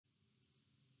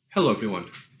Hello everyone,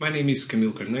 my name is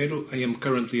Camilo Carneiro. I am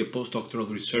currently a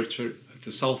postdoctoral researcher at the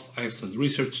South Iceland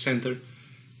Research Center,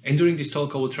 and during this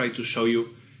talk I will try to show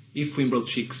you if Whimbrel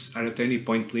chicks are at any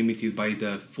point limited by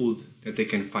the food that they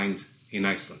can find in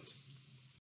Iceland.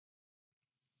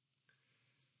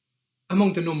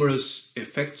 Among the numerous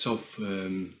effects of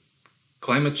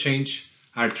climate change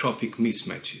are trophic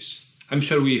mismatches. I'm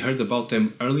sure we heard about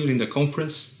them earlier in the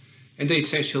conference, and they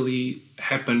essentially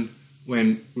happen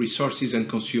when resources and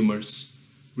consumers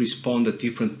respond at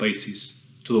different paces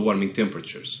to the warming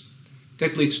temperatures.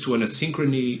 That leads to an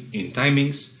asynchrony in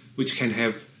timings, which can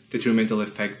have detrimental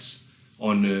effects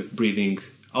on breeding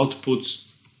outputs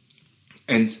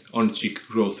and on chick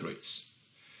growth rates.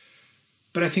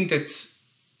 But I think that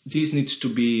this needs to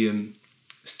be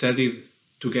studied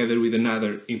together with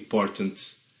another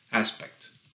important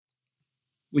aspect,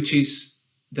 which is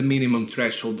the minimum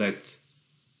threshold that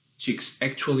chicks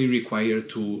actually require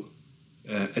to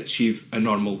achieve a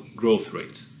normal growth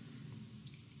rate.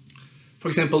 For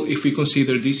example, if we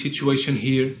consider this situation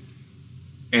here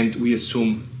and we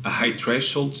assume a high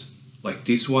threshold like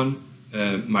this one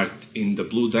marked in the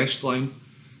blue dashed line,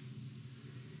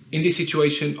 in this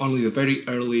situation only the very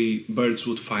early birds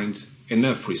would find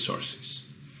enough resources.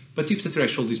 But if the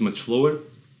threshold is much lower,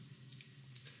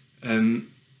 then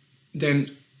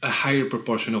a higher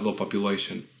proportion of the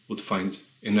population would find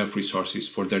enough resources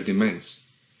for their demands.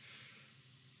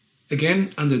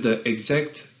 Again, under the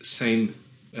exact same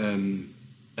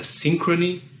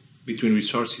asynchrony between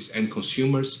resources and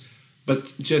consumers,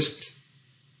 but just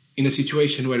in a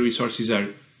situation where resources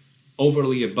are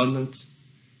overly abundant,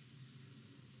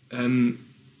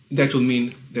 that will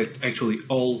mean that actually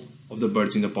all of the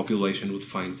birds in the population would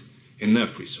find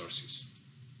enough resources.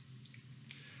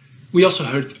 We also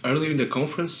heard earlier in the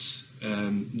conference,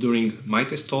 during my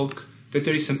test talk, that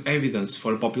there is some evidence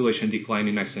for a population decline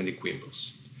in Icelandic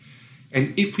whimbrels.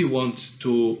 And if we want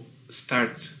to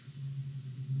start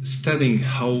studying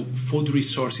how food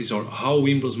resources or how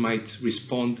whimbrels might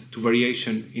respond to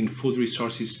variation in food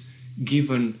resources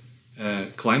given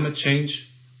climate change,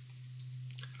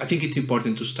 I think it's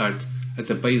important to start at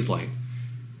the baseline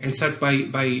and start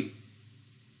by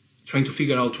trying to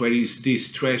figure out where is this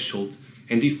threshold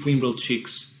and if whimbrel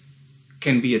chicks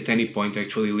can be at any point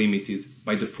actually limited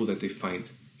by the food that they find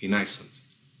in Iceland.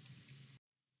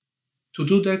 To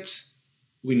do that,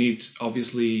 we need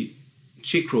obviously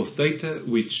chick growth data,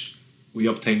 which we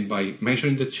obtain by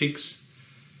measuring the chicks,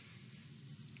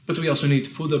 but we also need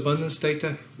food abundance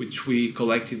data, which we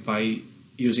collected by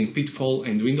using pitfall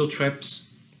and window traps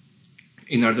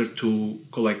in order to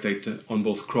collect data on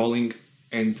both crawling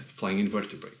and flying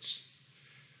invertebrates.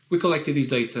 We collected this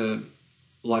data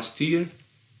last year,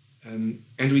 and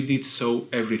we did so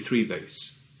every 3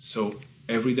 days. So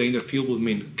every day in the field would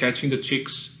mean catching the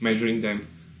chicks, measuring them,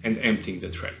 and emptying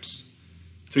the traps.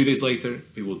 3 days later,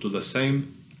 we will do the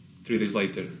same, 3 days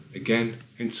later again,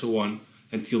 and so on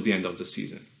until the end of the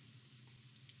season.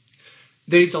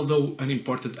 There is, although, an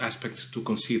important aspect to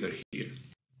consider here.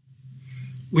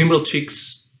 Whimbrel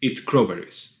chicks eat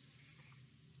crowberries,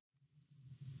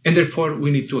 and therefore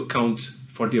we need to account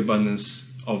for the abundance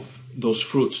of those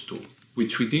fruits too,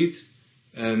 which we did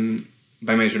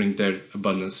by measuring their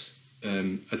abundance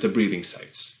at the breeding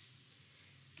sites.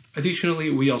 Additionally,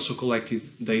 we also collected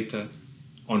data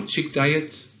on chick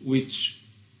diet, which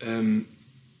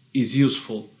is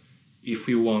useful if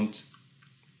we want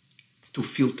to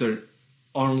filter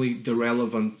only the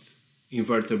relevant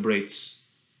invertebrates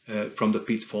from the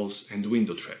pitfalls and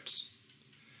window traps.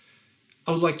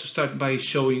 I would like to start by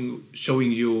showing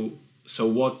you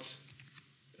what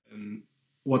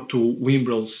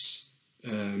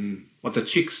the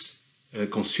chicks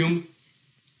consume,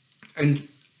 and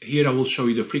here I will show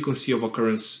you the frequency of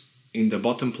occurrence in the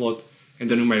bottom plot and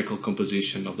the numerical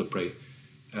composition of the prey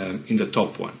in the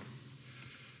top one.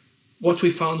 What we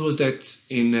found was that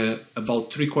in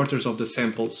about 3/4 of the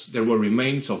samples there were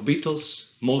remains of beetles,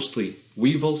 mostly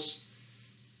weevils.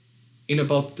 In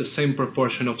about the same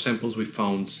proportion of samples we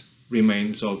found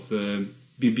remains of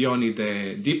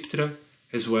Bibionidae diptera,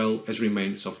 as well as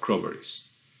remains of crowberries.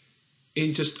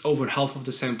 In just over half of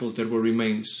the samples there were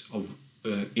remains of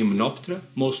Hymenoptera,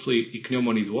 mostly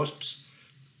ichneumoniid wasps,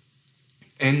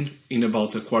 and in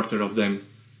about 1/4 of them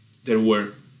there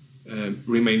were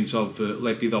remains of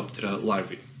Lepidoptera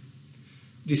larvae.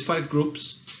 These 5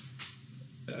 groups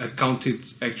accounted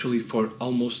actually for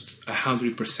almost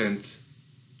 100%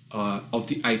 of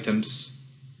the items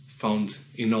found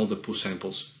in all the poo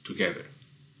samples together.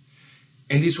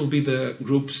 And these will be the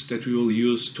groups that we will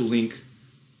use to link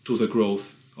to the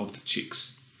growth of the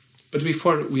chicks. But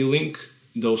before we link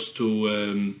those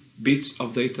two bits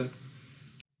of data,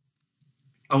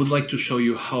 I would like to show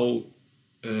you how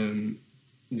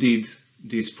did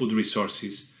these food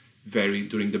resources vary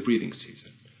during the breeding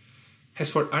season. As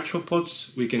for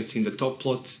arthropods, we can see in the top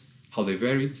plot how they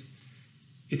varied.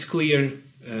 It's clear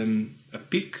a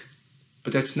peak,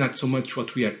 but that's not so much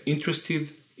what we are interested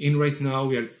in right now.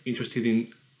 We are interested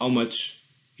in how much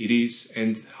it is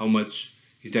and how much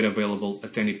is there available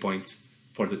at any point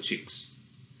for the chicks.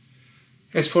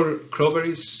 As for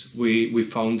crowberries, we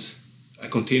found a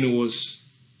continuous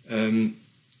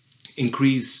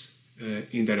increase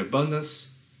in their abundance,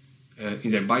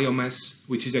 in their biomass,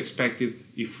 which is expected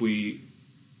if we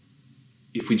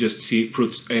just see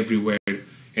fruits everywhere,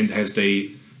 and as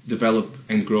they develop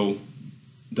and grow,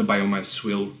 the biomass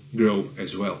will grow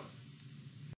as well.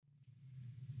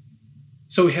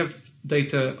 So we have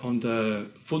data on the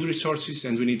food resources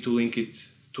and we need to link it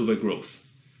to the growth.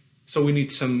 So we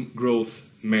need some growth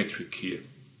metric here.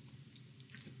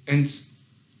 And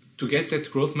to get that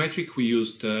growth metric, we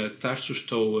used the tarsus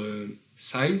toe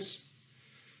size,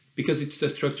 because it's the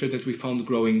structure that we found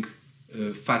growing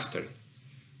faster.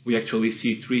 We actually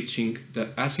see it reaching the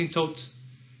asymptote,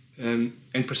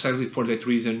 and precisely for that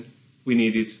reason, we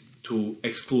needed to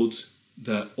exclude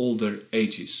the older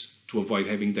ages to avoid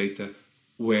having data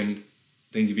when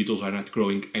the individuals are not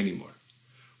growing anymore.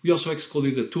 We also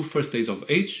excluded the 2 first days of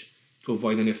age to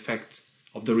avoid an effect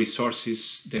of the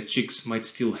resources that chicks might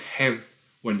still have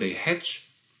when they hatch.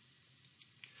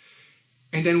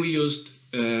 And then we used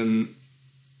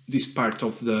this part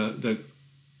of the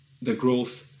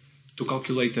growth to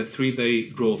calculate a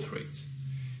 3-day growth rate.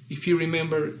 If you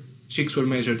remember, chicks were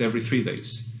measured every 3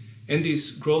 days, and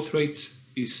this growth rate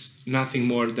is nothing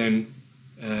more than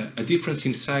a difference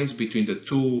in size between the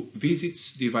 2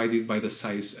 visits divided by the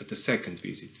size at the second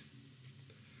visit.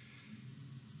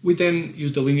 We then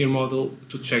used the linear model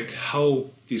to check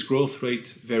how this growth rate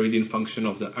varied in function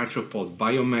of the arthropod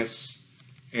biomass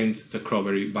and the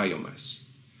crowberry biomass.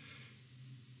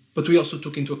 But we also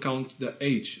took into account the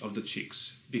age of the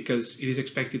chicks, because it is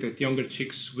expected that younger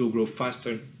chicks will grow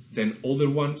faster than older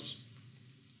ones,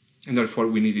 and therefore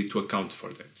we needed to account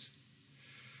for that.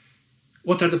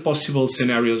 What are the possible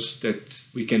scenarios that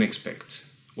we can expect?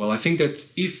 Well, I think that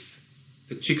if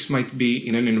the chicks might be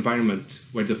in an environment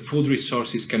where the food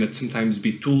resources can sometimes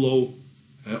be too low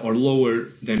or lower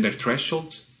than their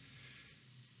threshold,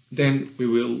 then we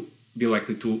will be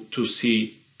likely to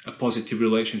see a positive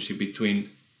relationship between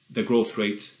the growth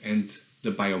rate and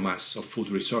the biomass of food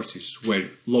resources, where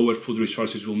lower food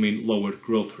resources will mean lower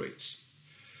growth rates.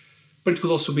 But it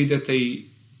could also be that they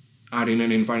are in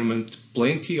an environment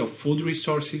plenty of food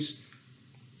resources,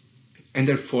 and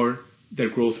therefore their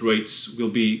growth rates will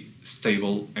be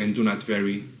stable and do not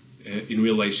vary in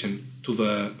relation to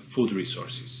the food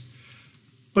resources.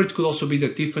 But it could also be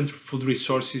that different food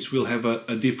resources will have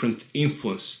a different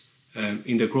influence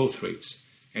in the growth rates.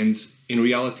 And in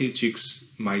reality, chicks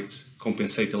might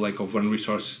compensate the lack of one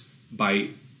resource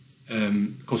by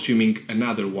consuming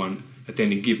another one at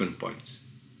any given point.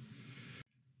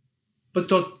 But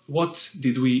what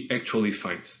did we actually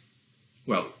find?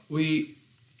 Well, we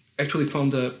actually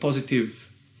found a positive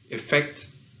effect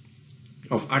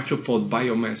of arthropod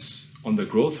biomass on the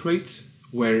growth rate,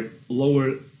 where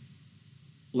lower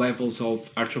levels of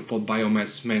arthropod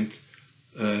biomass meant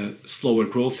slower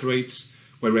growth rates,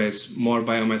 whereas more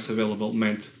biomass available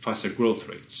meant faster growth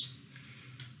rates.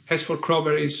 As for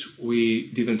crowberries,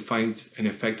 we didn't find an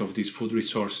effect of this food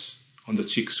resource on the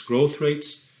chicks' growth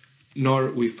rates,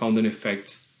 nor we found an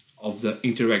effect of the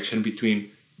interaction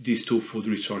between these 2 food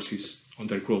resources on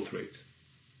their growth rate.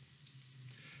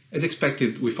 As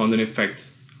expected, we found an effect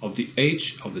of the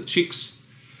age of the chicks,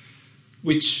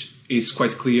 which is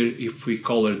quite clear if we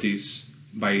color this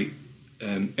by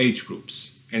age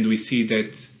groups. And we see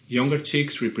that younger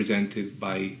chicks, represented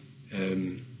by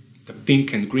the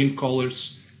pink and green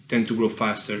colors, tend to grow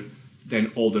faster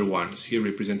than older ones, here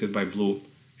represented by blue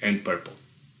and purple.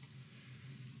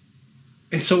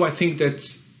 And so I think that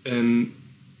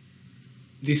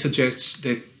this suggests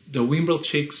that the Whimbrel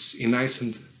chicks in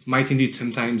Iceland might indeed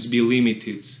sometimes be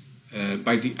limited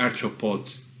by the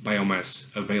arthropod biomass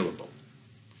available.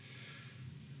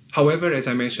 However, as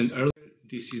I mentioned earlier,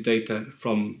 this is data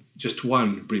from just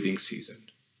one breeding season,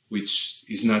 which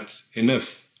is not enough,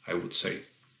 I would say.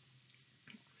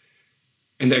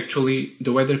 And actually,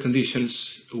 the weather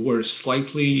conditions were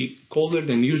slightly colder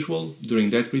than usual during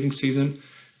that breeding season.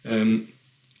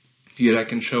 Here I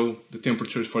can show the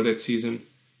temperatures for that season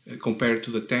compared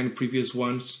to the 10 previous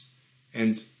ones,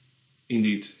 and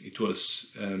indeed it was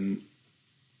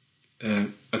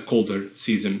a colder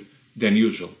season than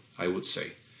usual, I would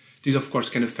say. This of course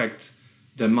can affect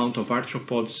the amount of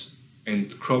arthropods and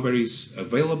crowberries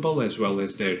available, as well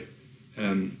as their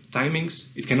timings.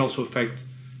 It can also affect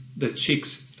the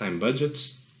chicks' time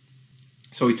budgets.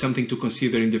 So it's something to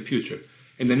consider in the future.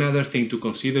 And another thing to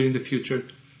consider in the future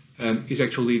is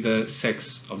actually the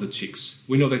sex of the chicks.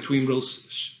 We know that Whimbrels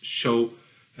show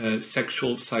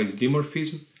sexual size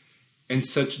dimorphism, and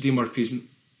such dimorphism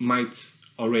might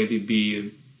already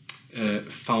be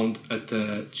found at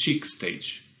the chick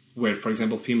stage, where, for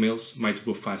example, females might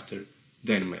go faster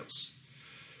than males.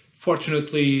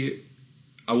 Fortunately,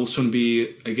 I will soon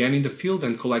be again in the field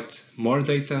and collect more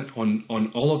data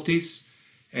on all of this,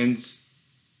 and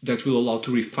that will allow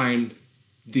to refine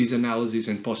these analyses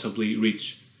and possibly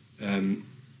reach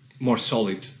more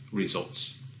solid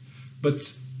results. But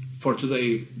for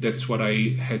today, that's what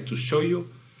I had to show you.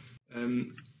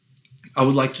 I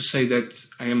would like to say that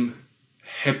I am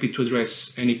happy to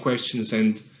address any questions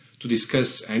and to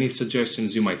discuss any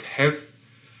suggestions you might have.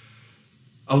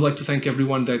 I would like to thank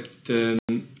everyone that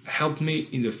helped me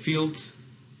in the field,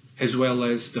 as well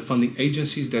as the funding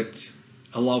agencies that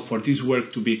allow for this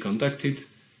work to be conducted,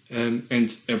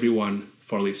 and everyone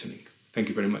for listening. Thank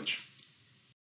you very much.